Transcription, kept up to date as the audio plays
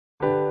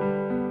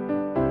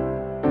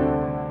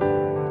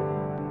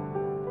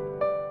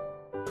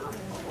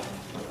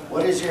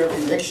What is your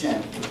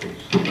conviction?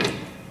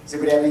 Does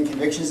anybody have any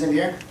convictions in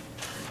here?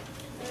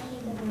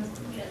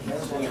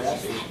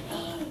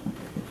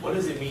 What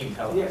does it mean,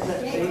 tell us?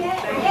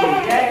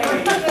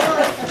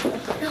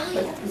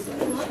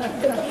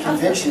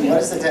 Conviction,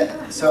 what is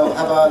the... So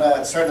how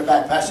about, start in the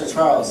back, Pastor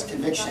Charles,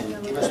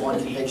 conviction. Give us one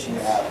conviction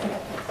you have.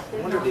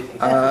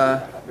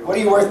 What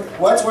are you worth,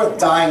 what's worth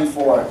dying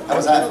for? How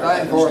was that?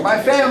 Dying for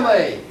my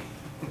family.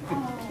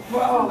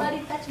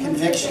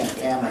 Conviction,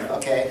 family,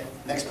 okay.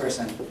 Next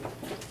person.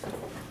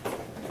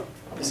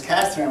 Miss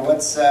Catherine,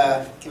 what's,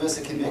 give us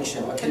a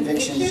conviction. What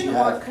convictions do you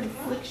have?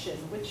 Confliction,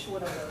 which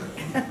one of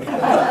those?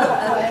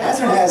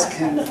 Catherine has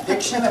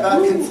conviction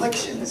about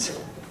conflictions.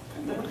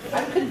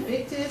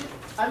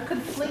 I'm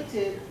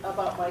conflicted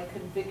about my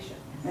conviction.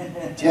 Do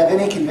you have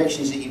any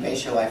convictions that you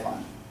base your life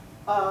on?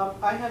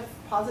 I have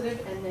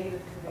positive and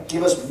negative convictions.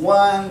 Give us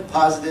one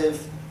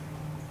positive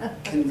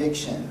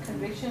conviction.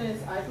 Conviction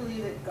is I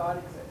believe that God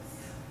exists.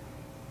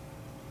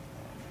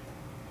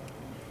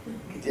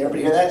 Did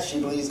everybody hear that? She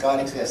believes God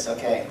exists.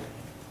 Okay.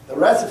 The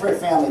rest of her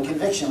family,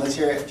 conviction. Let's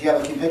hear it. Do you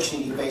have a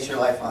conviction you base your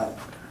life on?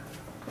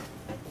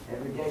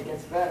 Every day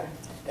gets better.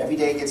 Every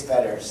day gets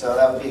better. So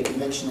that would be a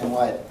conviction in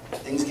what?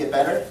 Things get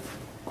better?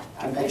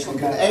 Conviction.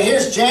 Hey,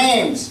 here's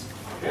James.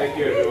 Thank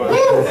you, everyone.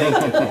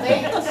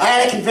 I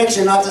had a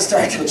conviction not to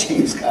start till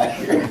James got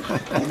here.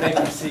 You may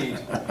proceed.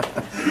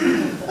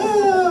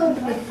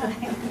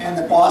 And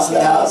the boss of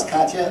the house,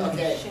 Katya.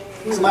 Okay.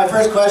 So my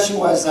first question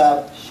was,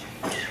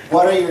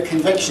 what are your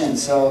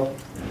convictions? So,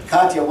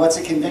 Katya, what's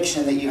a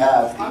conviction that you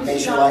have that you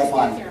base your life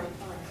on?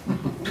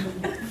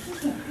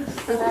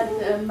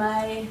 That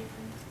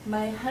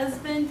my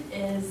husband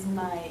is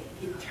my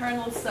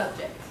eternal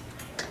subject.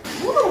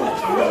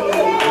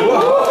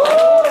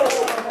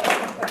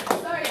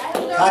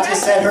 Katya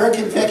said her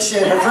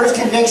conviction, her first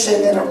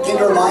conviction in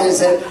her mind is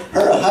that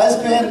her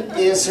husband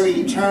is her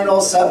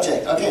eternal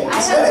subject. Okay,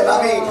 you said it,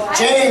 not me.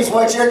 James,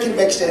 what's your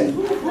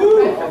conviction?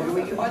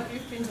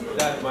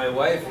 That my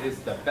wife is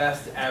the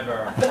best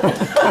ever. That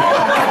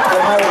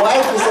my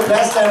wife is the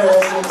best ever.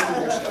 That's James'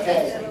 conviction.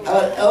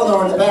 Okay,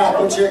 Eleanor in the back,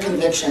 what's your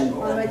conviction?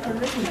 My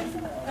conviction,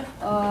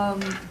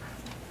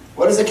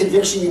 What is the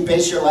conviction you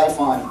base your life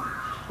on?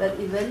 that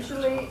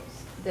eventually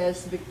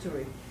there's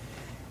victory.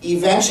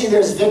 Eventually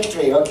there's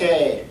victory,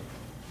 okay.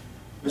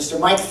 Mr.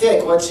 Mike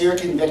Thick, what's your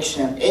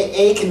conviction?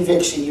 A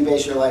conviction you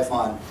base your life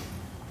on?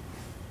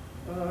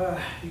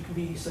 You can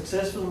be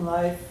successful in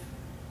life,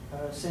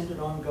 centered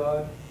on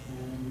God,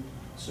 and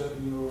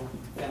serving your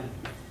family.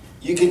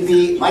 You can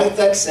be, Mike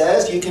Thick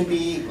says, you can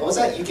be, what was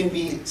that? You can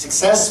be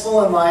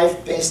successful in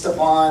life based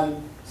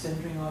upon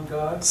Centering on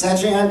God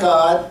centering on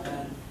God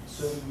and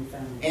serving your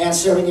family. and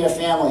serving your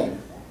family.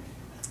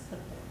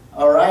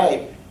 All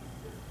right.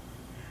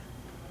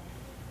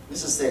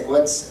 Mrs. Thick,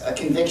 what's a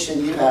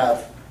conviction you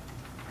have?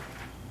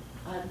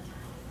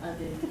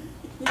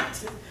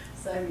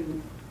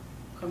 Serving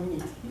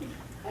community.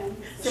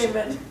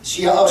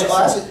 She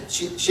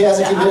has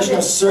a conviction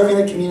of serving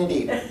the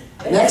community.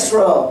 Next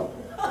row.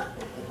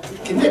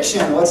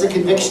 Conviction. What's a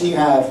conviction you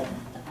have?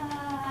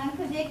 I'm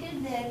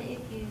convicted that if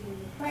you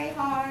pray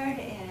hard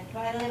and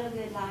try to live a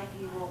good life,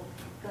 you will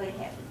go to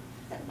heaven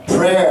someday.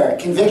 Prayer.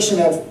 Conviction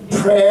of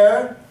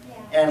prayer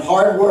and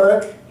hard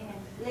work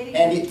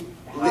and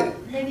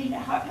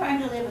trying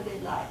to live a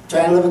good life.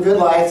 trying to live a good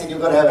life, and you'll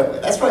go to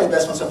heaven. That's probably the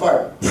best one so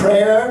far.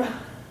 Prayer.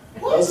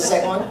 What was the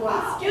second one?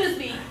 Wow. Excuse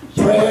me.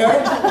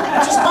 Prayer.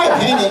 Just my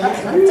opinion. You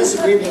can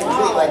disagree with me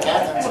completely like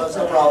Catherine, so it's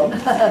no problem.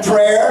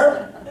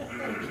 Prayer.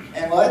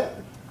 And what?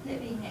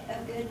 Living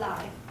a good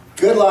life.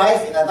 Good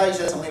life. And I thought you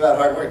said something about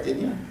hard work,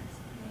 didn't you?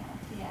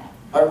 Yeah.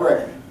 Hard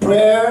work.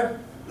 Prayer,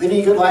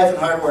 living a good life, and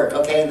hard work.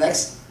 Okay,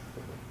 next.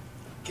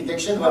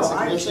 Conviction. What's the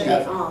conviction you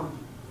have?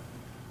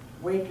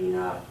 Waking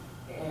up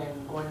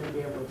and going to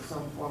bed with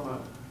some form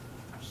of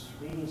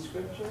reading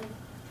scripture.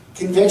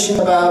 Conviction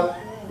about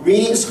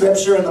reading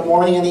scripture in the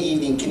morning and the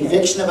evening.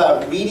 Conviction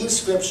about reading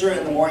scripture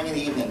in the morning and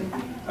the evening.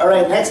 All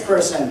right, next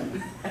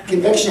person.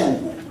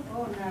 Conviction.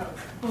 Oh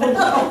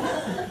no.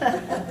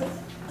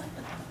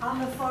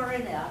 I'm a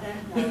foreigner. I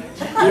don't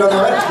know. You don't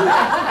know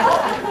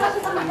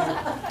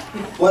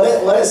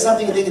it? What is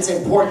something you think it's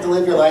important to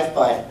live your life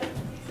by?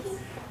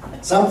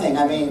 Something,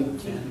 I mean.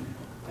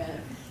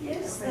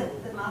 Yes,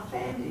 my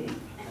family.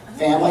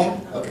 Family?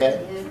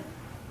 Okay.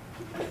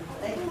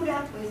 They put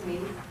up with me.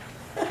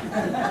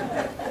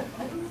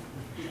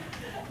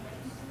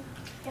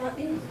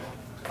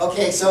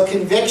 Okay, so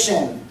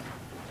conviction.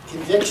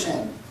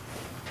 Conviction.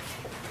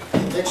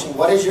 Conviction.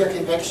 What is your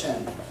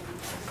conviction?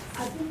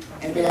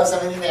 Anybody else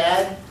have anything to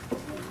add?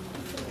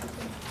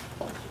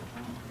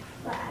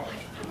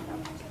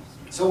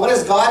 So what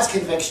is God's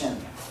conviction?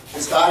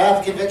 Does God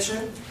have a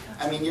conviction?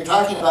 I mean, you're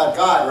talking about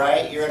God,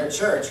 right? You're at a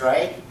church,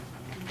 right?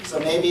 So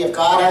maybe if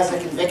God has a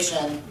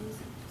conviction,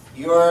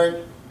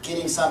 you're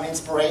getting some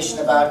inspiration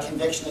about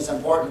conviction is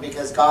important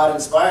because God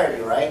inspired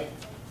you, right?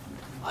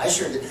 I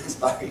sure didn't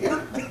inspire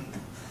you.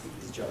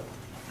 It's a joke.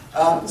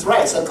 That's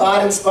right. So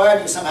God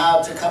inspired you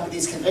somehow to come to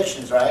these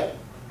convictions, right?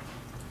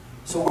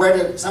 So where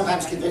do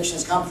sometimes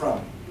convictions come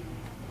from?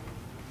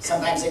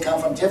 sometimes they come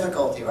from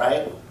difficulty,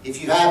 right?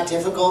 If you have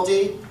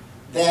difficulty,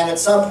 then at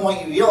some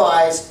point you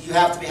realize you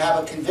have to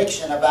have a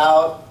conviction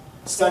about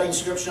studying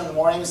Scripture in the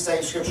morning and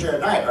studying Scripture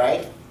at night,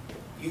 right?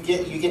 You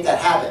get that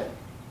habit.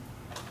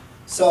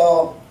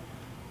 So,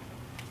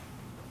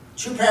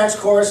 True Parents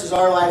Course is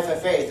our life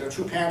of faith, or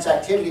True Parents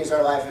Activity is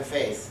our life of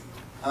faith.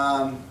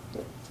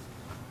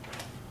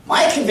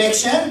 My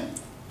conviction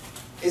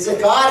is that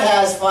God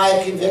has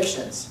 5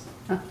 convictions.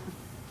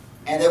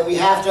 And that we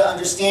have to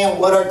understand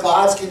what are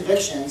God's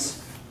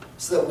convictions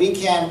so that we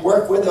can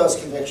work with those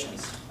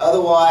convictions.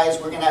 Otherwise,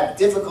 we're going to have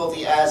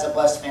difficulty as a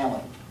blessed family.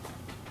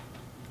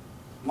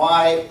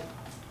 My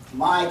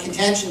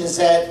contention is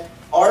that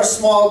our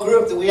small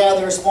group that we have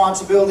the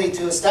responsibility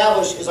to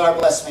establish is our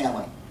blessed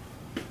family.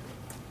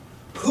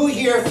 Who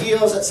here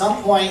feels at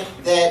some point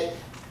that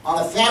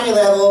on the family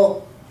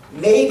level,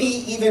 maybe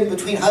even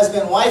between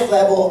husband and wife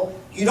level,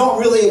 you don't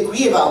really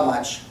agree about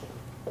much?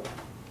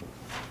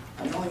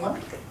 I'm the only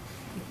one?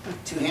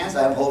 2 hands,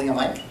 I'm holding a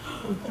mic.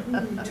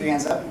 2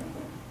 hands up.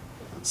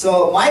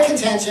 So my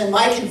contention,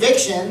 my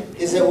conviction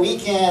is that we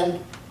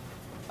can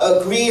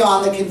agree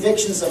on the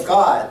convictions of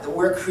God. That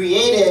we're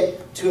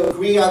created to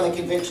agree on the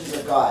convictions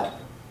of God.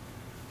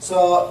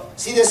 So,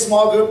 see this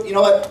small group? You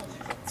know what?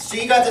 So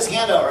you got this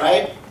handout,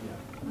 right?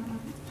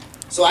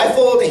 So I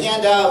folded the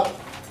handout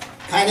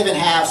kind of in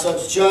half, so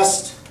it's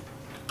just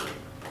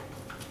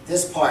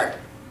this part.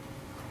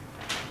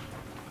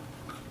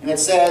 And it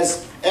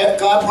says,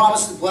 God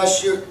promises to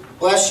bless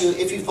you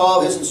if you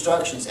follow His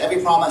instructions.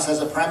 Every promise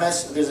has a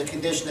premise, there's a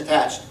condition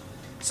attached.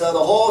 So the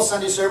whole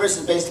Sunday service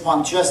is based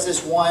upon just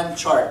this one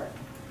chart.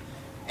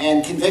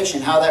 And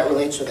conviction, how that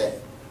relates with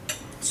it.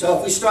 So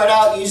if we start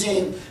out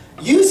using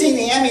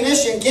the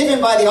ammunition given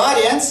by the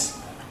audience,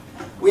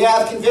 we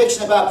have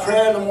conviction about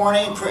prayer in the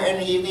morning, prayer in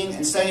the evening,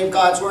 and study of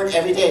God's Word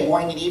every day,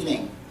 morning and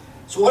evening.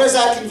 So what does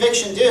that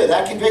conviction do?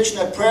 That conviction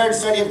of prayer and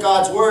study of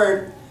God's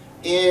Word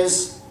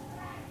is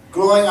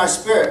growing our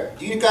spirit.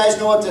 Do you guys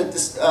know what the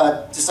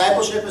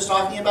discipleship is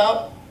talking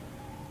about?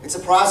 It's a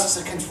process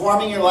of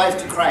conforming your life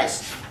to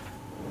Christ.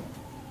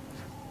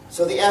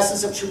 So the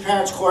essence of True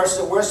Parents Course is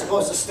that we're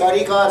supposed to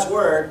study God's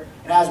Word,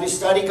 and as we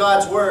study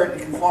God's Word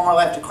and conform our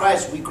life to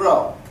Christ, we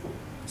grow.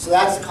 So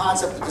that's the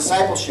concept of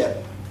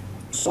discipleship.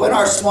 So in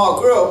our small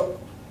group,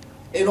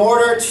 in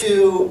order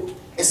to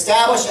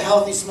establish a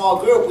healthy small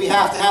group, we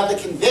have to have the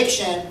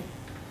conviction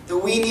that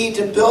we need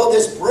to build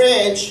this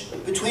bridge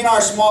between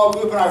our small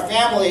group and our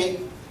family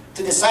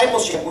to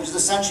discipleship, which is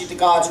essentially to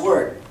God's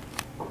Word.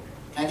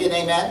 Can I get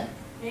an amen?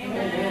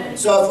 Amen.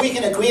 So if we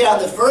can agree on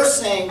the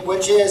first thing,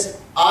 which is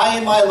I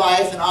in my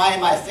life and I in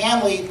my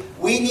family,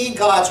 we need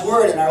God's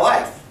Word in our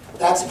life.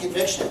 That's a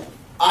conviction.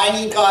 I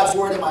need God's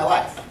Word in my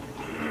life.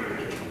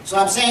 So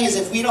what I'm saying is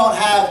if we don't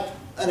have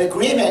an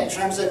agreement in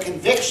terms of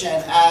conviction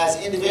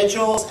as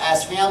individuals,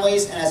 as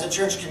families, and as a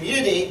church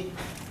community,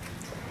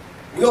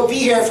 we'll be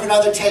here for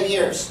another 10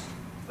 years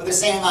with the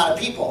same amount of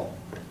people.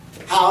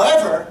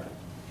 However,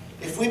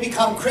 if we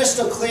become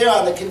crystal clear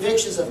on the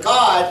convictions of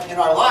God in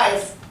our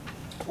life,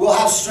 we'll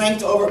have strength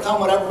to overcome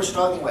whatever we're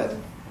struggling with.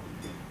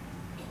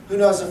 Who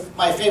knows if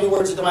my favorite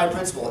words of Divine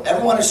Principle?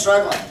 Everyone is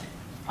struggling.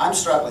 I'm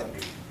struggling.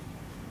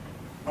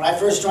 When I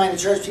first joined the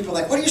church, people were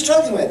like, what are you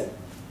struggling with?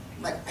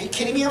 I'm like, are you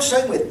kidding me? I'm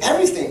struggling with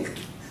everything.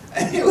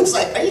 And it was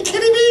like, are you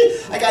kidding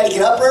me? I got to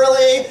get up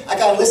early. I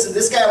got to listen to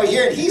this guy over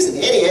here, and he's an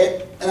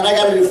idiot. And then I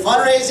got to do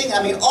fundraising.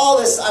 I mean, all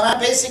this. And I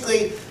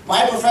basically,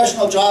 my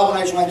professional job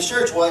when I joined the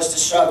church was to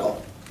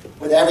struggle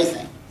with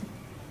everything.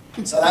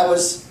 So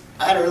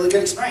I had a really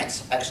good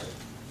experience, actually.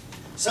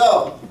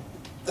 So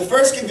the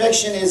first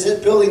conviction is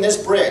building this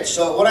bridge.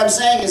 So what I'm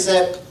saying is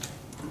that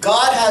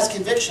God has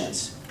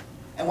convictions.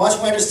 And once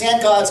we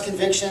understand God's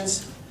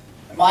convictions,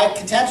 my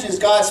contention is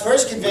God's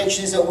first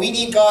conviction is that we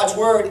need God's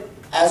Word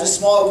as a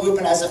small group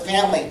and as a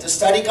family to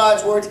study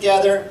God's Word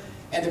together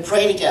and to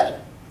pray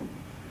together.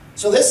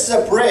 So this is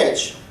a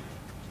bridge.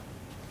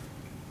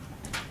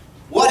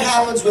 What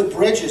happens with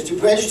bridges? Do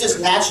bridges just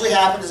naturally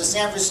happen? Does the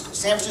San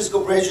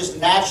Francisco Bridge just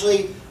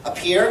naturally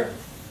appear?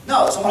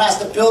 No, someone has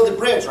to build the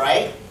bridge,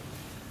 right?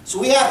 So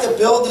we have to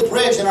build the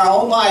bridge in our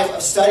own life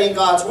of studying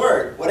God's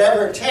Word.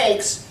 Whatever it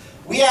takes,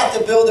 we have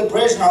to build a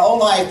bridge in our own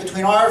life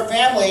between our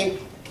family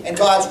and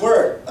God's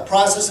Word. A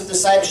process of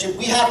discipleship.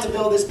 We have to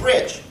build this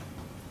bridge.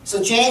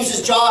 So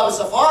James's job as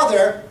a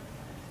father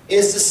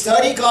is to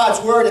study God's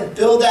Word and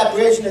build that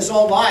bridge in his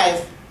own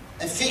life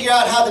and figure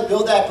out how to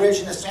build that bridge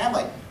in his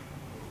family.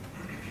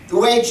 The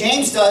way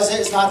James does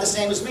it is not the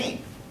same as me.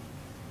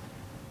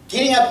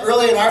 Getting up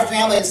early in our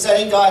family and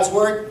studying God's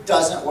Word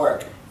doesn't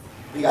work.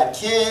 We got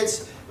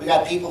kids, we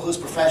got people whose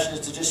profession is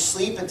to just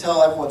sleep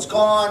until everyone's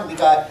gone.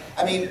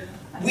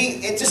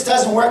 It just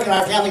doesn't work in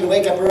our family to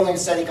wake up early and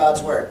study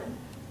God's Word.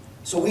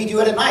 So we do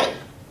it at night.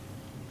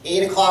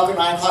 8 o'clock or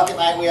 9 o'clock at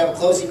night, we have a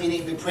closing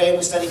meeting, we pray and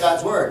we study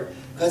God's Word.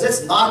 Because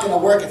it's not going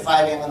to work at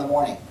 5 a.m. in the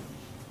morning.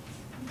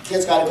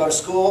 Kids got to go to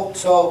school.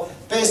 So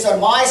based on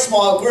my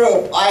small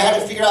group, I had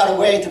to figure out a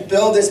way to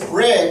build this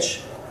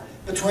bridge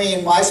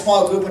between my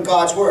small group and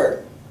God's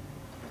Word.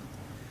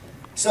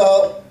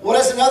 So what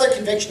is another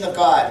conviction of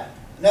God?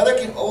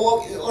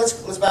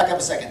 let's back up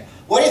a second.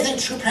 What do you think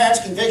true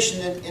parents'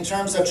 conviction in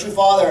terms of true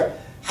father?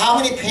 How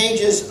many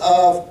pages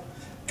of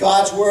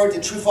God's word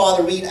did true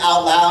father read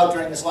out loud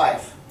during his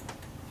life?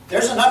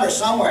 There's a number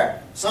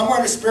somewhere. Somewhere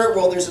in the spirit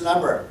world there's a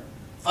number.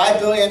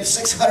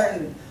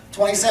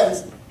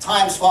 5,627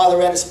 times father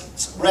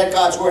read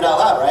God's word out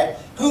loud, right?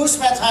 Who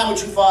spent time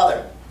with true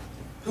father?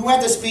 Who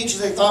went to speeches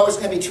they thought was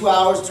going to be 2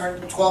 hours turned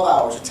into 12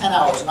 hours, or 10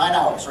 hours, or 9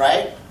 hours,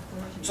 right?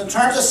 So in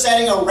terms of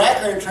setting a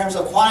record, in terms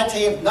of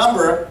quantitative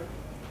number,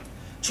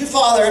 true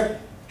father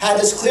had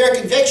this clear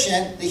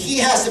conviction that he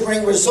has to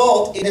bring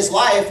result in his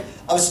life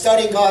of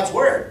studying God's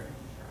word.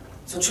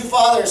 So true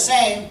father is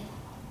saying,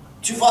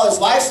 true father's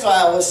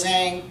lifestyle was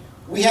saying,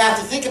 we have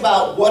to think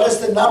about what is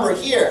the number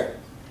here.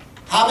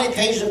 How many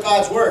pages of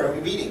God's word are we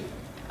reading?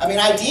 I mean,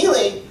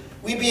 ideally,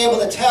 we'd be able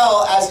to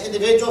tell as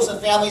individuals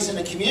and families in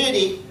the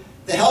community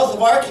the health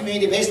of our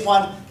community based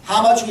upon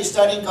how much we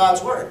study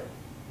God's word.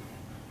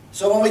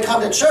 So when we come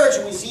to church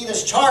and we see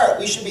this chart,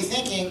 we should be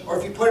thinking, or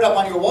if you put it up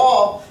on your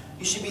wall,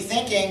 you should be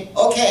thinking,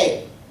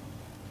 okay,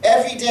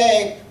 every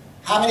day,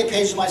 how many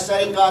pages am I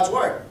studying God's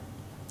word?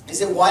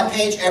 Is it 1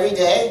 page every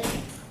day?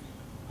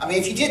 I mean,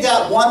 if you did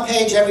that 1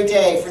 page every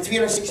day for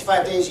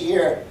 365 days a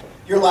year,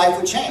 your life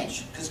would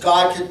change, because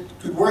God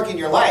could work in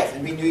your life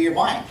and renew your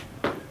mind.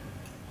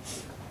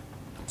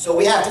 So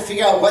we have to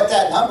figure out what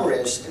that number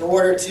is in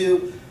order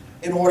to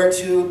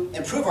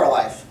improve our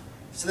life.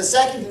 So the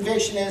second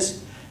conviction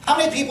is, how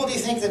many people do you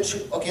think that,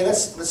 okay,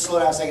 let's slow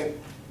down a second.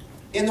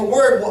 In the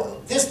Word,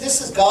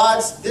 this is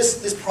God's,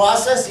 this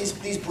process,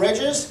 these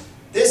bridges,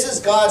 this is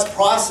God's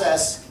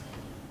process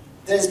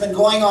that has been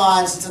going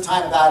on since the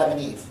time of Adam and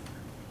Eve.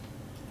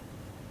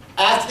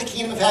 After the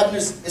kingdom of heaven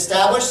is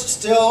established,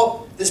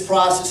 still this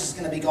process is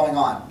going to be going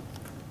on.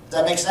 Does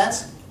that make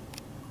sense?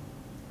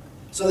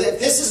 So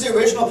this is the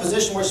original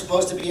position we're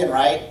supposed to be in,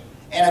 right?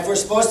 And if we're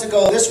supposed to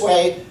go this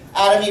way,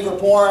 Adam and Eve were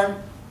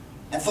born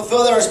and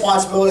fulfill their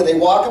responsibility. They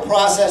walk a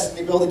process and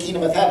they build the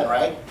kingdom of heaven,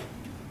 right?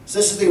 So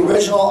this is the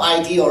original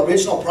ideal,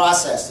 original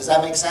process. Does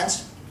that make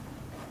sense?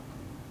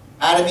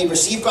 Adam and Eve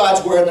receive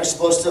God's word and they're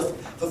supposed to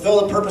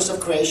fulfill the purpose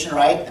of creation,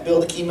 right? And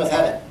build the kingdom of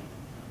heaven.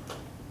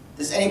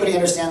 Does anybody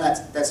understand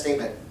that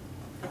statement?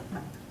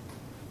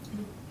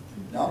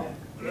 No?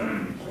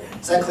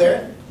 Is that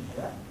clear?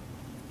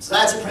 So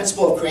that's a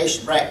principle of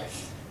creation, right?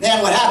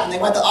 Then what happened? They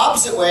went the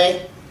opposite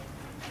way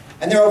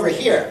and they're over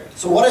here.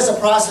 So what is the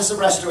process of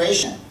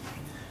restoration?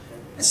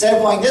 Instead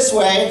of going this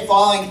way,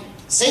 following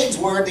Satan's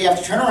word, they have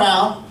to turn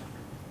around,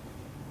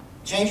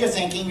 change your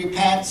thinking,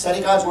 repent,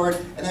 study God's word,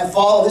 and then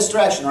follow this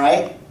direction,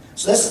 right?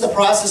 So this is the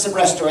process of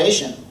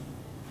restoration.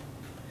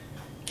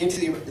 Get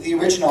to the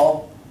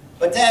original.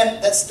 But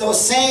then that's those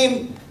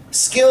same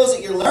skills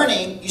that you're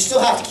learning, you still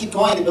have to keep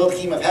going to build the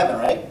kingdom of heaven,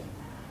 right?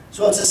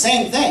 So it's the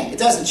same thing. It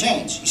doesn't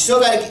change. You still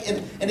got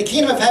to, in the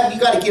kingdom of heaven, you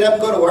got to get up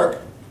and go to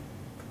work.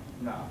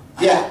 No.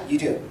 Yeah, you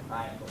do.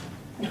 I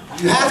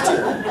You have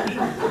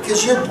to.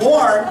 Because you're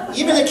born,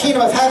 even in the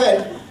kingdom of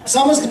heaven,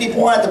 someone's going to be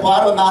born at the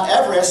bottom of Mount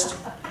Everest,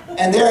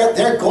 and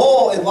their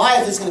goal in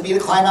life is going to be to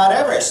climb Mount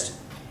Everest.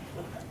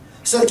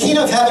 So the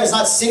kingdom of heaven is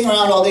not sitting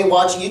around all day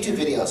watching YouTube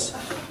videos,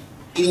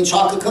 eating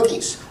chocolate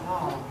cookies.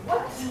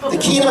 The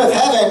kingdom of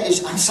heaven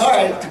is, I'm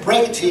sorry to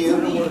break it to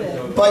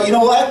you, but you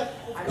know what?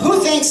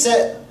 Who thinks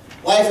that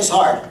life is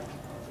hard?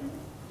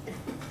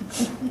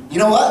 You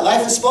know what?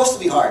 Life is supposed to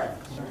be hard.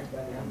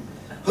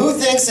 Who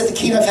thinks that the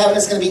kingdom of heaven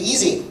is going to be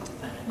easy?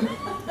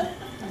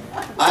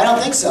 I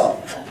don't think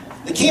so.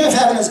 The kingdom of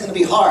heaven is going to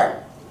be hard.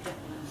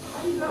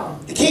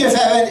 The kingdom of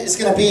heaven is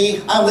going to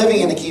be, I'm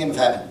living in the kingdom of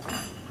heaven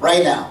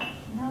right now.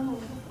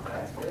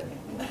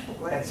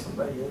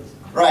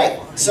 Right.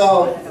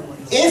 So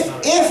if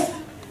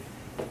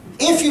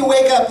you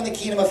wake up in the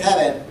kingdom of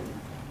heaven,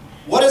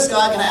 what is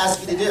God going to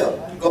ask you to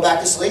do? Go back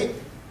to sleep?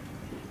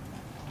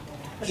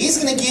 He's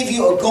going to give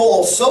you a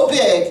goal so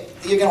big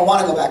that you're going to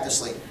want to go back to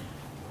sleep.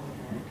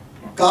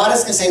 God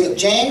is going to say, look,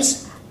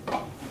 James,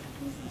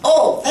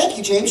 oh, thank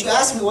you, James. You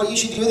asked me what you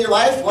should do with your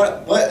life.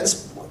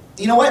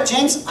 You know what,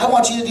 James? I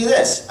want you to do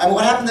this. I mean,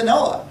 what happened to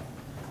Noah?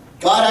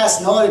 God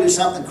asked Noah to do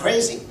something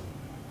crazy.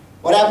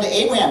 What happened to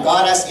Abraham?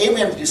 God asked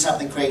Abraham to do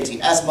something crazy.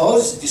 Asked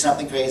Moses to do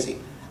something crazy.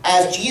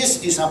 Asked Jesus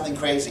to do something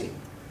crazy.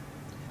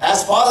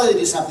 Asked Father to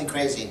do something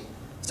crazy.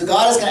 So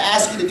God is going to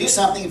ask you to do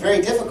something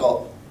very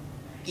difficult,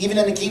 even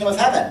in the kingdom of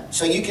heaven,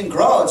 so you can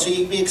grow and so you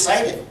can be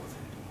excited.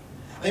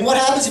 I mean, what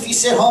happens if you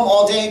sit home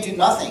all day and do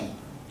nothing?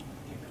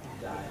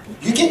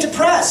 You get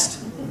depressed.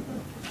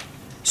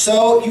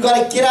 So you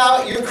got to get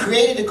out. You're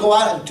created to go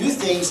out and do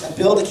things and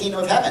build the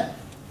kingdom of heaven.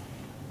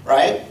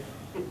 Right?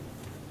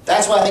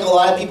 That's why I think a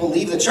lot of people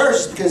leave the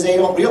church, because they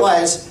don't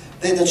realize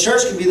that the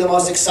church can be the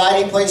most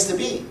exciting place to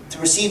be. To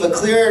receive a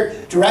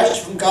clear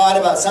direction from God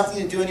about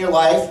something to do in your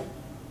life,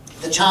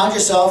 to challenge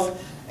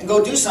yourself and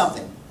go do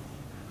something.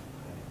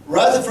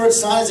 Rutherford's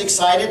son is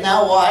excited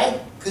now. Why?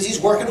 Because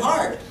he's working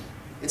hard.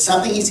 It's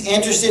something he's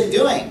interested in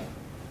doing.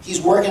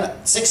 He's working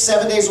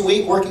 6-7 days a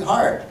week, working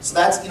hard. So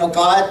that's,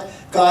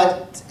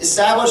 God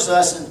established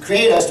us and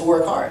created us to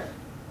work hard.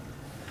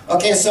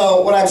 Okay,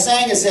 so what I'm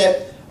saying is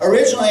that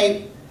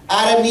originally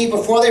Adam and Eve,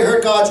 before they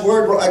heard God's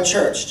word, were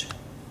unchurched.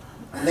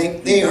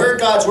 They heard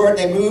God's word and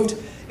they moved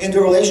into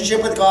a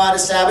relationship with God,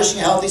 establishing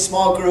a healthy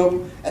small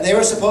group, and they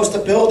were supposed to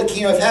build the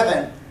kingdom of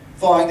heaven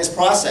following this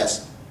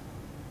process.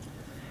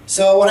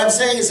 So what I'm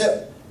saying is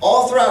that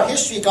all throughout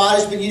history, God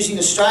has been using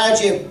the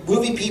strategy of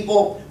moving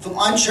people from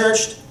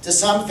unchurched to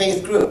some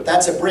faith group.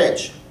 That's a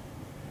bridge.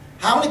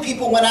 How many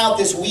people went out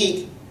this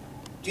week,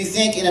 do you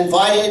think, and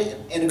invited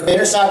in the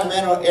greater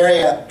Sacramento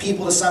area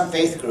people to some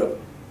faith group?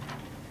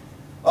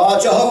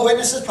 Jehovah's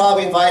Witnesses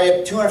probably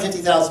invited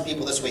 250,000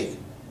 people this week.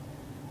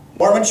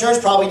 Mormon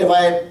Church probably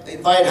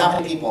invited how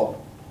many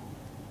people?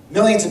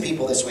 Millions of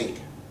people this week.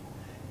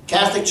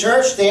 Catholic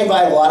Church, they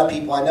invite a lot of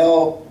people. I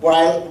know where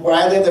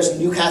I live, there's a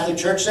new Catholic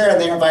church there,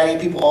 and they're inviting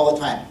people all the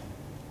time.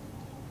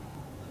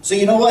 So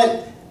you know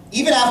what?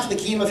 Even after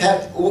the kingdom of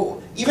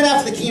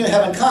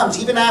heaven comes,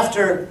 even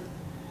after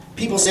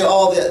people say,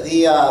 "Oh,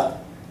 the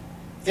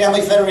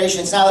Family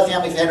Federation," it's not a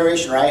Family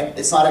Federation, right?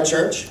 It's not a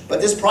church.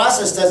 But this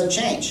process doesn't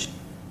change.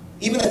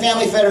 Even the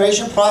Family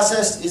Federation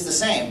process is the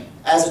same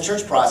as the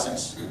church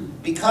process,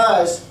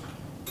 because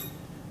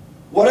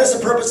what is the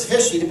purpose of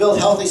history? To build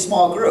healthy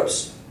small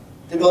groups,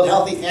 to build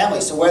healthy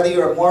families. So whether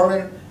you're a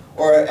Mormon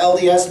or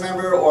LDS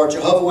member or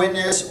Jehovah's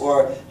Witness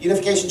or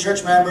Unification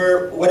Church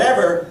member,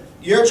 whatever,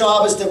 your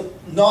job is to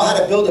know how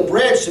to build a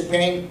bridge to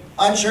bring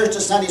unchurched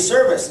to Sunday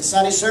service, and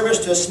Sunday service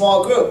to a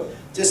small group,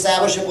 to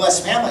establish a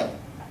blessed family.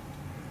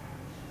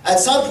 At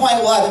some point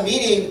we'll have a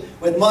meeting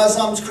with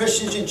Muslims,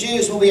 Christians, and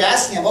Jews. We'll be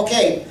asking them,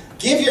 okay,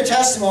 give your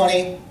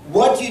testimony.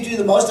 What do you do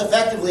the most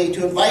effectively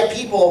to invite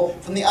people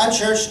from the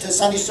unchurched to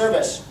Sunday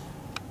service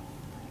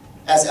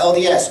as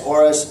LDS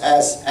or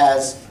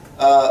as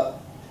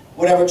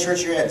whatever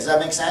church you're in? Does that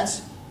make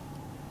sense?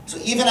 So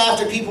even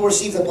after people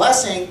receive the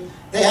blessing,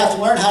 they have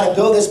to learn how to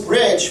build this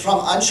bridge from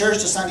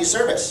unchurched to Sunday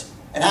service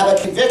and have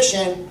a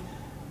conviction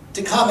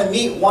to come and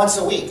meet once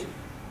a week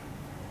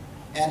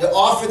and to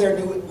offer their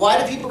new... Why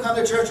do people come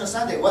to church on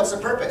Sunday? What's the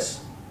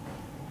purpose?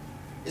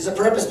 Is the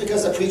purpose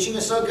because the preaching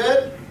is so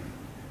good?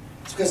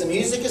 It's because the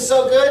music is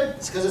so good?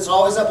 It's because it's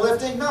always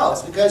uplifting? No,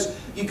 it's because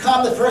you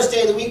come the first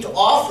day of the week to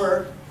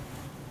offer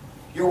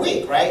your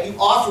week, right? You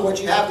offer what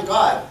you have to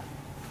God.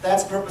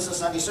 That's the purpose of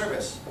Sunday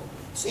service.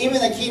 So even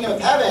in the kingdom of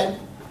heaven,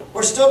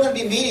 we're still going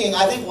to be meeting,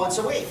 I think, once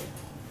a week.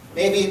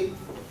 Maybe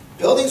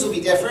buildings will be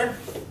different,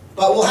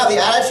 but we'll have the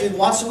attitude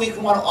once a week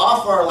we want to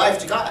offer our life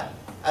to God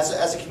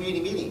as a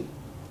community meeting.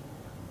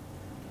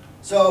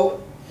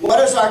 So what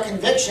is our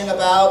conviction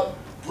about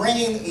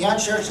bringing the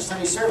unchurched to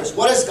Sunday service?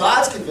 What is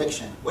God's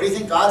conviction? What do you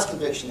think God's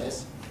conviction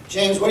is?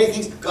 James, what do you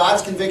think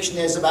God's conviction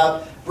is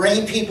about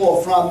bringing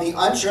people from the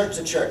unchurched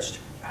to churched?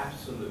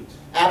 Absolute.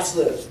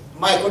 Absolute.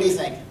 Mike, what do you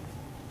think?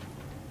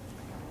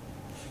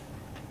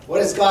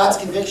 What is God's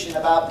conviction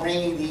about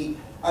bringing the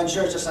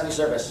unchurched to Sunday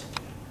service?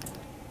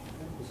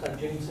 It's like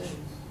James says,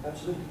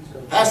 absolutely.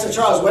 Pastor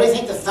Charles, what do you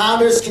think the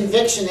founder's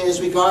conviction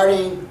is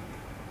regarding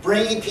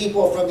bringing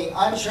people from the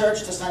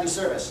unchurched to Sunday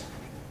service?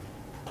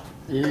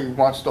 He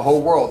wants the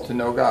whole world to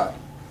know God.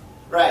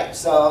 Right,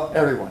 so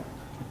Everyone.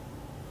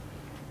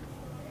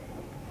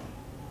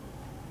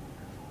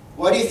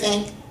 what do you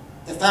think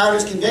the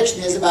founder's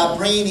conviction is about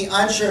bringing the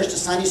unchurched to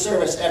Sunday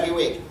service every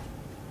week?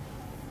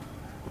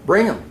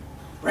 Bring them.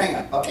 Bring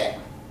them, okay.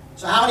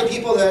 So how many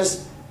people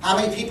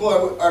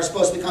are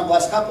supposed to become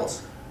blessed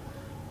couples?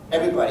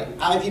 Everybody.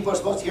 How many people are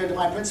supposed to hear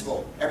Divine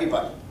Principle?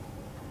 Everybody.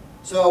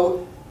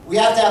 So we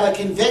have to have a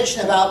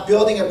conviction about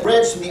building a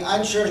bridge from the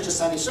unchurched to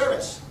Sunday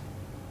service.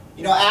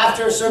 You know,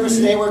 after service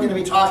today, we're going to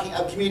be talking,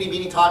 a community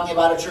meeting talking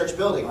about a church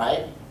building,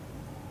 right?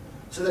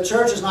 So the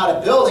church is not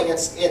a building,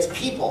 it's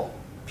people.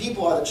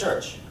 People are the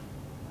church.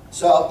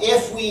 So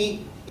if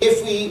we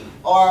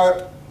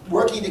are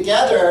working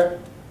together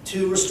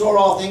to restore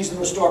all things and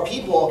restore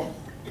people,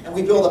 and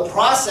we build a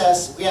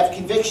process, we have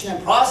conviction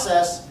and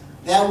process,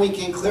 then we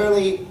can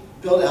clearly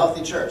build a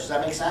healthy church. Does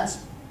that make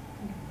sense?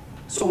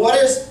 So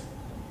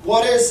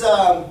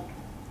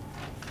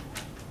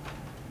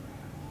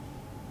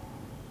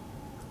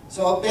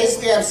so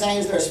basically I'm saying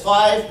is there's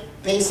 5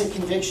 basic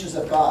convictions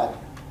of God.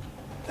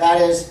 That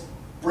is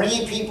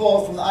bringing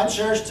people from the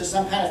unchurched to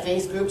some kind of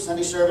faith group,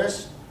 Sunday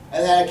service,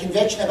 and then a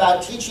conviction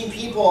about teaching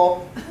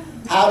people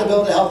how to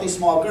build a healthy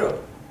small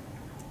group,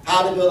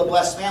 how to build a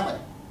blessed family.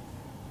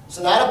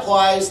 So that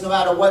applies no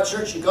matter what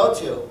church you go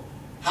to,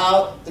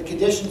 how the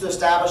conditions to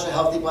establish a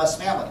healthy, blessed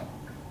family.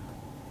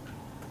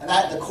 And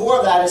the core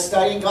of that is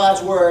studying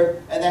God's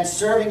Word and then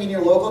serving in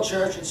your local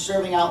church and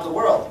serving out in the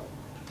world.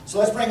 So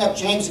let's bring up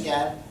James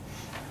again.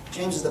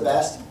 James is the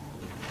best.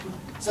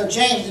 So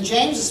James and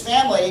James's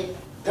family,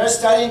 they're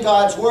studying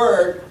God's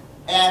Word,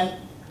 and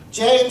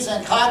James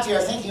and Kati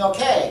are thinking,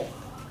 okay,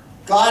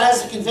 God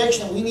has a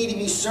conviction we need to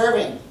be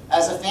serving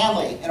as a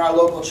family in our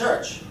local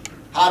church.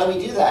 How do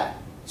we do that?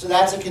 So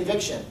that's a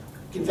conviction.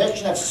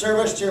 Conviction of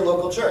service to your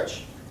local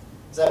church.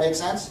 Does that make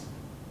sense?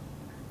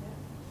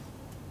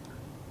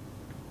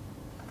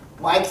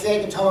 Mike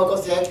Thick and Tomoko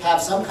Thick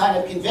have some kind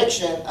of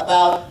conviction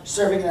about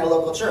serving in their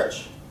local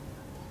church.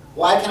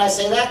 Why can I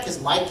say that?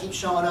 Because Mike keeps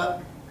showing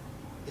up.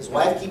 His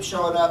wife keeps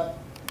showing up.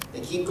 They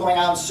keep going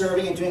out and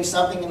serving and doing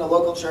something in the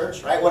local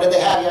church, right? What did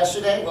they have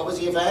yesterday? What was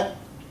the event?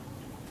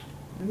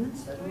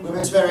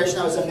 Women's Federation,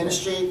 that was a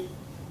ministry.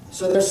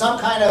 So there's some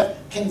kind of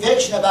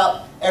conviction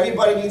about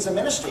everybody needs a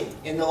ministry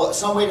in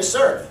some way to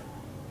serve.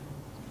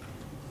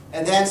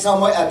 And then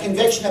a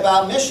conviction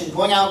about mission,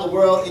 going out in the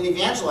world and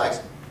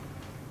evangelizing.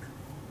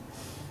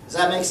 Does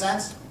that make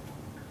sense?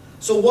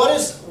 So what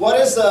is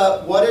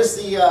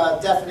the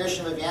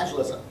definition of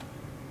evangelism?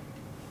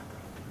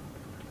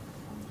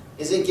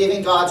 Is it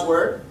giving God's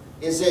word?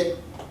 Is it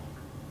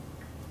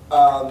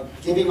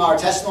giving our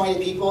testimony to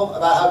people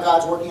about how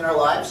God's working in our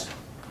lives?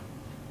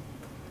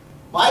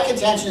 My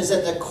contention is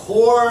that the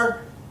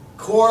core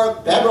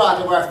bedrock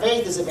of our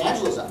faith is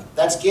evangelism.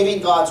 That's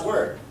giving God's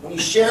word. When you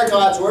share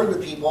God's word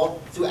with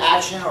people through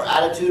action or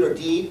attitude or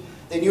deed,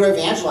 then you're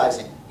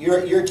evangelizing.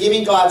 You're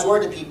giving God's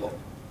word to people.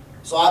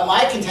 So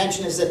my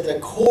contention is that the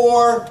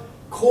core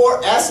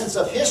essence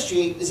of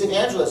history is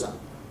evangelism.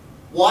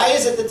 Why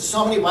is it that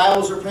so many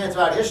Bibles were printed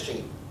throughout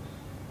history?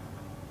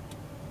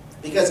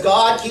 Because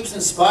God keeps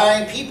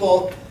inspiring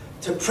people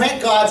to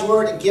print God's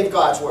word and give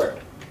God's word.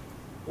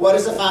 What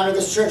does the founder of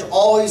this church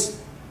always,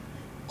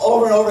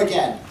 over and over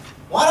again?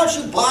 Why don't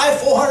you buy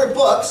 400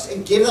 books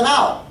and give them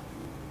out?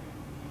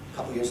 A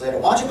couple years later,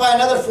 why don't you buy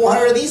another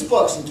 400 of these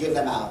books and give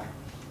them out?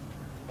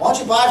 Why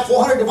don't you buy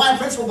 400 Divine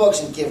Principle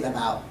books and give them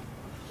out?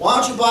 Why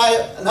don't you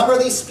buy a number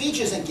of these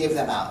speeches and give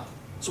them out?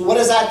 So what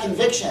is that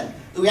conviction?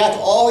 That we have to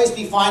always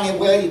be finding a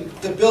way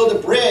to build a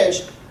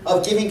bridge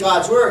of giving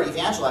God's word,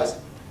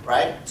 evangelizing,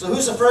 right? So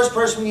who's the first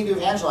person we need to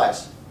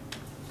evangelize?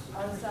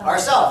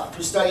 Ourselves,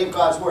 through study of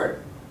God's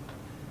word.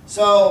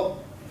 So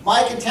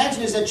my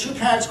contention is that True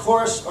Parents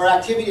course or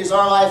activity is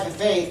our life of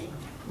faith,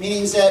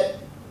 meaning that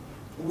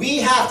we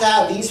have to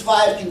have these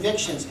 5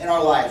 convictions in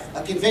our life.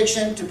 A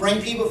conviction to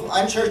bring people from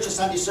unchurched to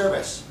Sunday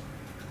service.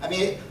 I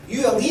mean,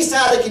 you at least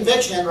have the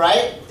conviction,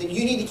 right, that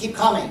you need to keep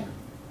coming.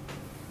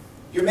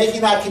 You're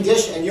making that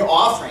condition and you're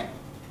offering.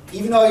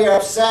 Even though you're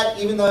upset,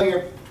 even though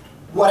you're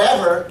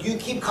whatever, you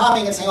keep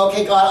coming and saying,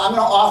 okay, God, I'm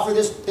going to offer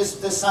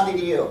this Sunday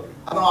to you.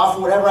 I'm going to offer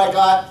whatever I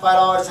got,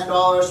 $5,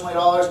 $10,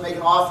 $20, make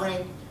an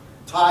offering,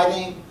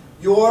 tithing.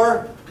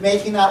 You're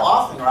making that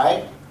offering,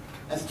 right?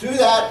 And through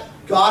that,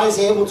 God is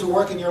able to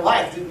work in your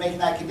life through making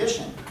that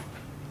condition.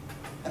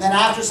 And then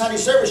after Sunday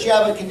service, you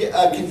have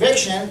a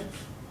conviction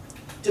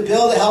to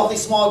build a healthy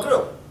small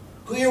group.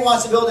 Who here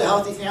wants to build a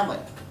healthy family?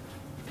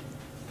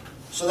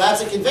 So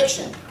that's a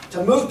conviction.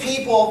 To move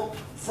people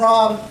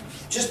from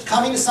just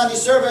coming to Sunday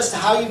service to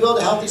how you build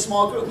a healthy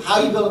small group,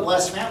 how you build a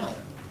blessed family.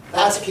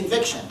 That's a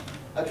conviction.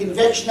 A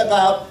conviction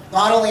about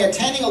not only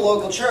attending a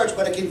local church,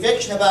 but a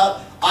conviction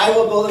about, I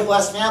will build a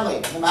blessed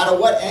family. No matter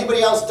what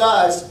anybody else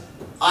does,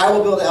 I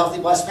will build a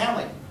healthy, blessed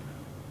family.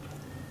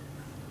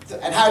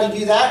 And how do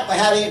you do that? By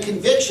having a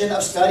conviction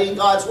of studying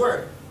God's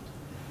word.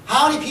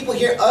 How many people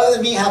here, other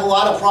than me, have a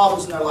lot of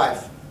problems in their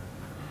life?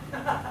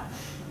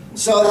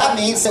 So that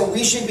means that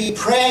we should be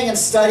praying and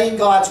studying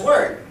God's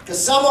word.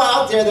 Because somewhere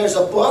out there, there's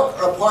a book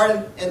or a part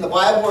in the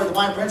Bible or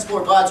Divine Principle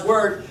or God's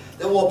word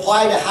that will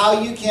apply to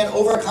how you can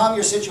overcome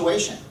your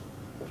situation.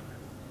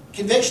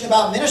 Conviction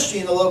about ministry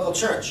in the local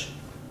church.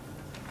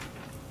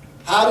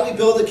 How do we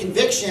build a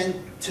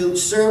conviction to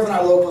serve in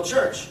our local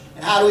church?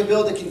 And how do we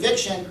build a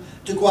conviction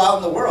to go out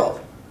in the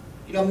world?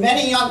 You know,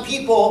 many young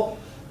people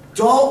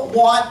don't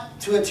want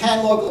to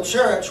attend local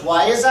church.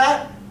 Why is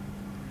that?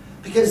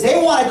 Because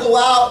they want to go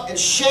out and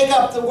shake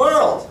up the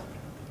world.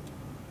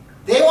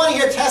 They want to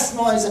hear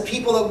testimonies of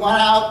people that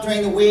went out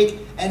during the week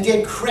and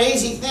did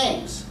crazy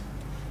things.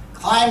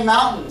 Climbed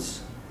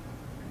mountains,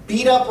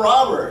 beat up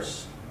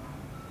robbers,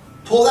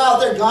 pulled out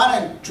their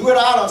gun and drew it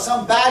out on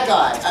some bad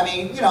guy. I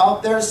mean, you know,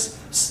 there's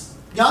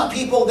young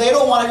people, they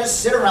don't want to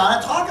just sit around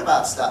and talk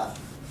about stuff.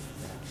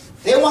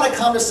 They want to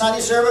come to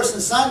Sunday service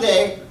on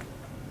Sunday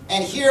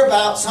and hear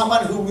about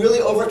someone who really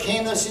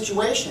overcame their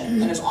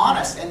situation and is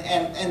honest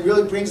and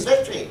really brings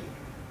victory.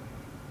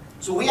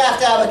 So we have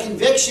to have a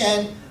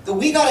conviction that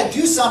we got to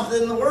do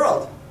something in the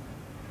world.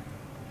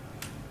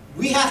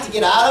 We have to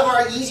get out of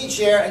our easy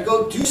chair and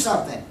go do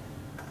something.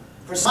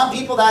 For some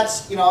people,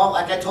 that's, you know,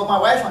 like I told my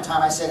wife one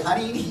time, I said,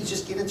 honey, you need to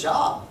just get a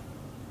job.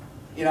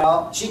 You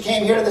know, she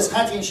came here to this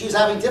country and she was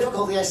having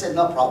difficulty. I said,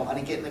 no problem,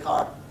 honey, get in the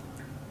car.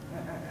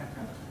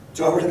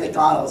 Drove her to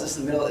McDonald's, this is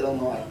in the middle of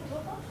Illinois.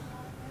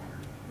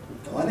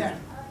 Go in there,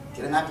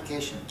 get an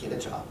application, get a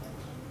job.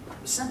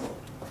 It's simple.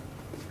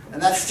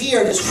 And that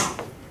fear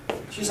just,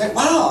 she's like,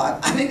 wow,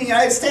 I'm in the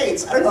United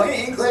States. I don't know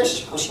any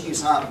English. Well, she knew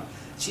some.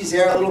 She's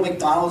there, a little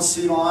McDonald's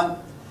suit on.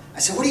 I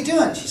said, what are you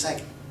doing? She's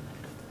like,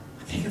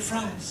 I'm making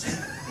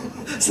fries.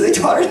 So they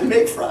taught her to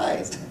make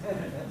fries.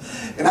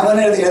 And I went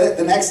in there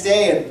the next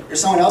day, and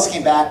someone else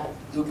came back,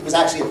 who was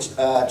actually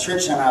a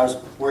church center I was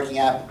working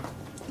at.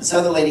 This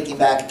other lady came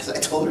back, because I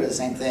told her the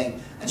same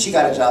thing, and she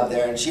got a job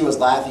there, and she was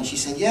laughing. She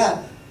said,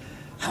 yeah,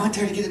 I went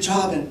there to get a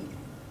job, and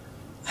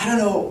I don't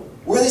know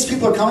where these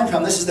people are coming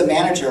from. This is the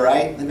manager,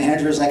 right? The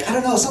manager was like, I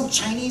don't know, some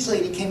Chinese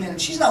lady came in,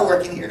 and she's not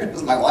working here. It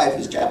was my wife,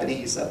 who's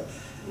Japanese.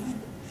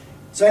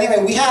 So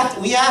anyway, we have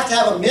to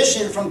have a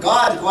mission from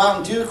God to go out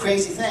and do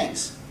crazy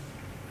things.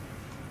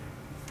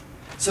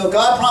 So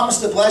God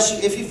promised to bless you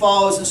if you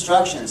follow His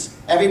instructions.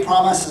 Every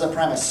promise is a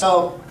premise.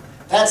 So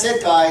that's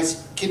it,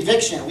 guys.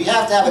 Conviction. We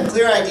have to have a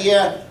clear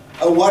idea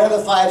of what are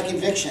the 5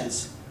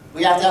 convictions.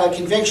 We have to have a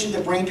conviction to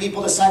bring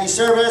people to Sunday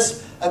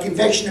service, a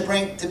conviction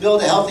to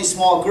build a healthy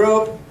small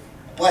group,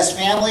 a blessed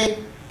family.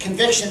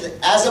 Conviction that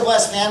as a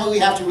blessed family, we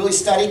have to really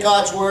study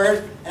God's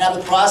Word and have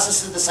the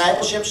process of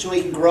discipleship so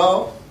we can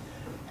grow.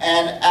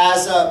 And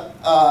as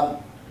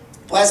a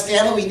blessed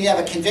family, we need to have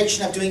a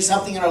conviction of doing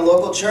something in our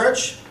local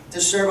church to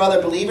serve other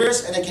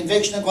believers, and a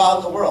conviction to go out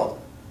in the world.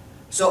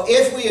 So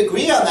if we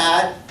agree on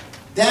that,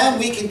 then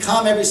we can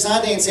come every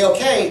Sunday and say,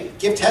 okay,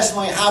 give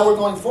testimony of how we're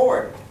going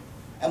forward.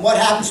 And what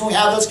happens when we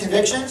have those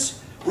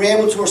convictions? We're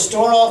able to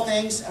restore all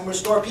things and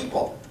restore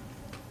people.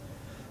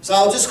 So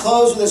I'll just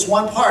close with this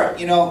one part.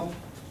 You know,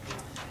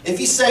 if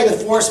you say the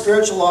 4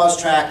 spiritual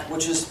laws track,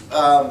 which is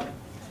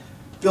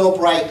Bill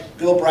Bright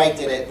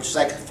did it, which is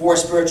like the 4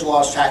 spiritual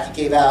laws track he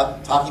gave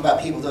out, talking about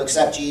people to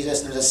accept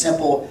Jesus. And there's a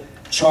simple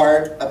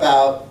chart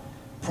about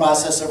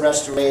process of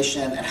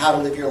restoration and how to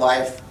live your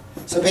life.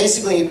 So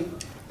basically,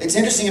 it's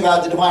interesting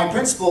about the divine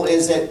principle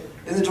is that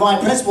in the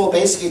divine principle,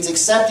 basically it's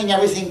accepting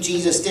everything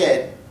Jesus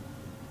did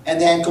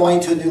and then going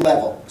to a new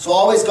level. So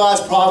always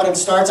God's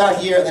providence starts out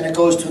here and then it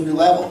goes to a new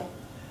level.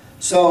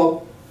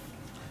 So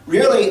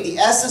really, the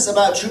essence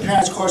about True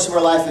Parents Course of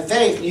Our Life of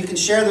Faith, and you can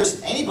share this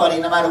with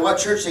anybody no matter what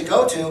church they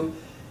go to,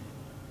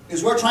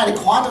 is we're trying to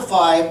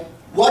quantify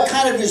what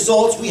kind of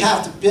results we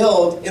have to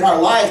build in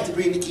our life to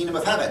bring the kingdom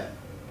of heaven.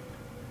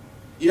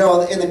 You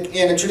know,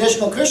 in a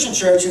traditional Christian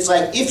church, it's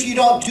like, if you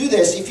don't do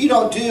this, if you're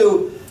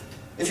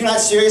not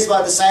serious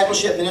about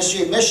discipleship,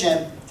 ministry, and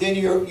mission, then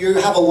you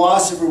have a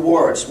loss of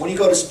rewards. When you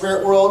go to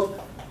Spirit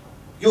World,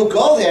 you'll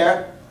go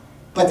there,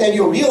 but then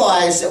you'll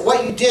realize that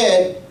what you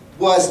did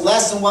was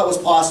less than what was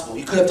possible.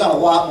 You could have done a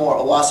lot more,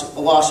 a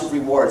loss of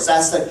rewards.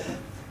 That's the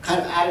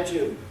kind of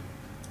attitude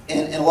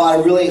in a lot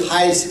of really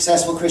highly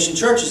successful Christian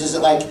churches, is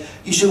that like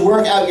you should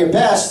work out your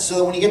best so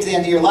that when you get to the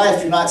end of your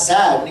life, you're not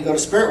sad when you go to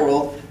Spirit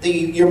World that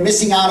you're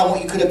missing out on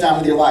what you could have done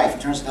with your life in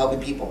terms of helping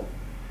people.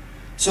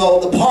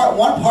 So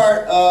one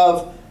part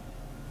of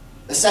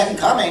the second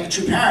coming,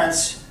 True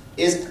Parents,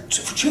 is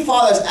True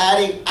Father is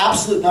adding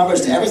absolute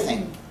numbers to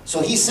everything.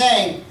 So he's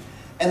saying,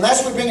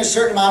 unless we bring a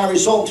certain amount of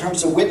result in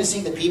terms of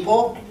witnessing to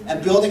people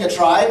and building a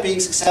tribe,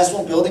 being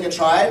successful in building a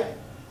tribe,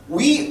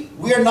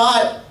 we're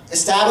not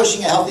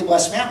establishing a healthy,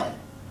 blessed family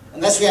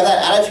unless we have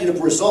that attitude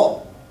of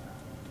result.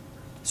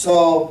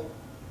 So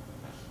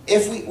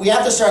if we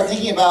have to start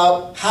thinking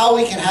about how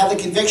we can have the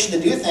conviction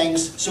to do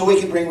things so we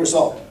can bring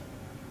result.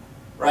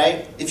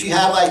 Right? If you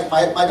have, like,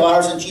 my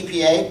daughter's on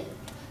GPA,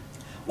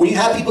 when you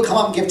have people come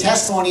up and give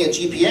testimony at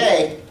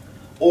GPA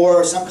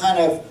or some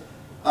kind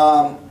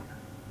of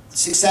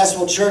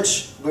successful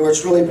church where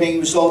it's really bringing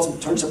results in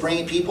terms of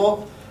bringing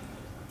people,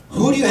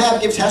 who do you have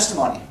give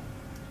testimony?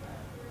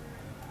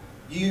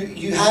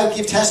 You have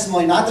give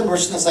testimony, not the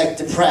person that's like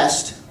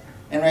depressed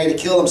and ready to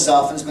kill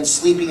himself and has been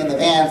sleeping in the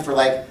van for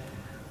like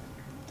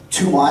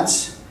 2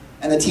 months,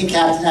 and the team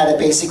captain had to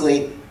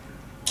basically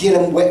get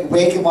him,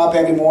 wake him up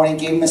every morning,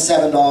 gave him his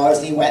 $7,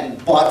 and he went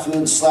and bought food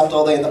and slept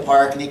all day in the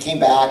park, and he came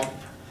back.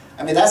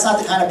 I mean, that's not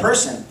the kind of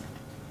person.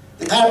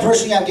 The kind of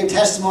person you have to give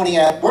testimony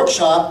at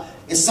workshop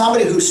is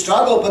somebody who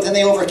struggled, but then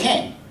they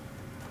overcame.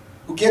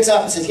 Who gets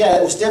up and says, yeah,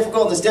 it was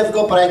difficult,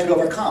 but I could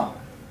overcome.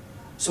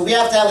 So we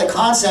have to have the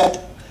concept,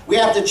 we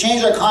have to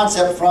change our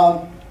concept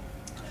from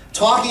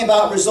talking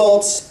about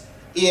results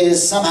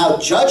is somehow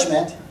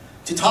judgment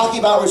to talking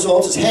about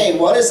results is, hey,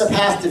 what is the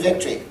path to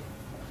victory?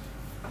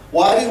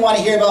 Why do you want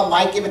to hear about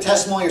Mike give a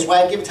testimony or his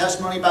wife give a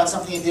testimony about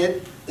something he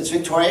did that's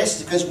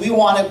victorious? Because we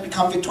want to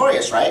become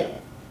victorious, right?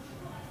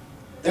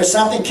 There's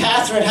something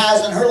Catherine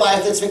has in her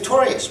life that's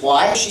victorious.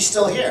 Why? She's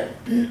still here.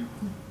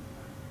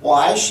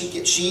 Why? She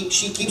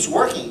keeps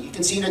working. You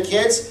can see in her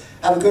kids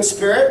have a good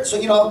spirit. So,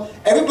 you know,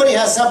 everybody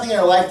has something in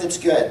their life that's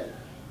good.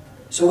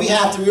 So we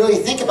have to really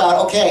think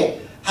about,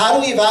 okay, how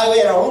do we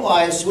evaluate our own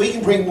lives so we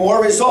can bring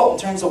more result in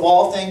terms of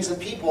all things and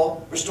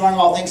people, restoring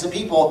all things and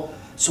people,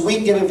 so we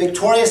can give a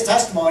victorious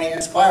testimony and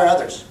inspire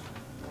others.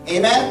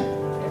 Amen?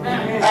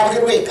 Amen. Have a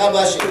good week. God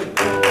bless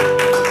you.